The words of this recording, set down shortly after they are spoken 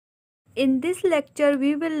In this lecture,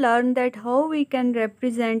 we will learn that how we can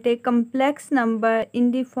represent a complex number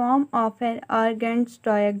in the form of an Argand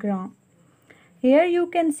diagram. Here you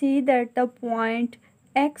can see that the point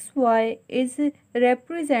xy is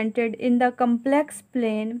represented in the complex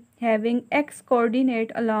plane having x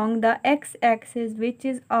coordinate along the x-axis, which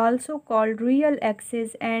is also called real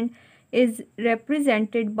axis and is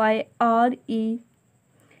represented by RE,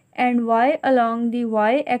 and y along the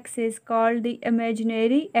y-axis called the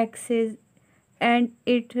imaginary axis and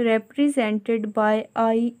it represented by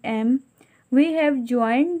IM. We have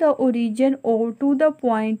joined the origin O to the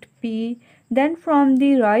point P. Then from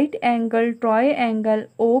the right angle triangle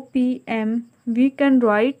OPM, we can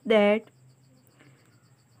write that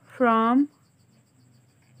from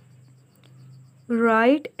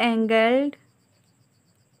right angled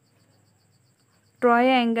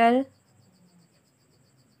triangle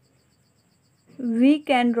we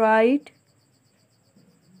can write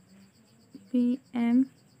PM.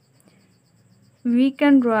 We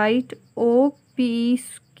can write OP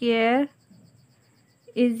square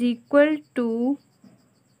is equal to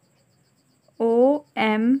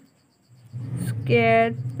OM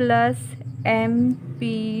square plus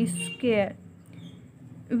MP square.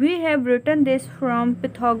 We have written this from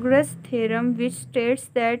Pythagoras theorem, which states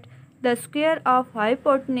that the square of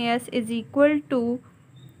hypotenuse is equal to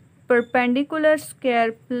perpendicular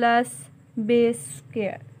square plus base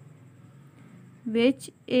square, which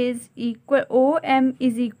is equal OM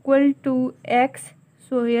is equal to x.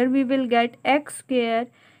 So here we will get x square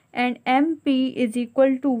and MP is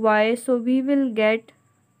equal to y. So we will get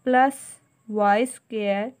plus y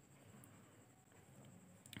square.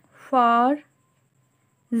 For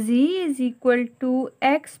z is equal to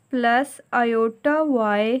x plus iota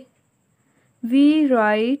y, we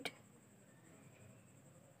write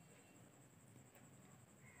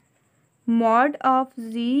mod of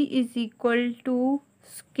z is equal to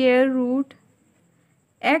square root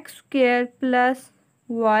x square plus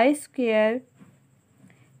y square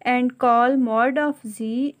and call mod of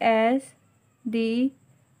z as the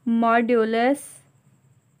modulus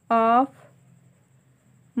of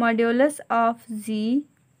z.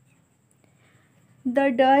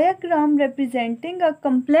 The diagram representing a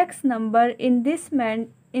complex number in this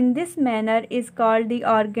manner is called the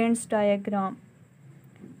Argand's diagram.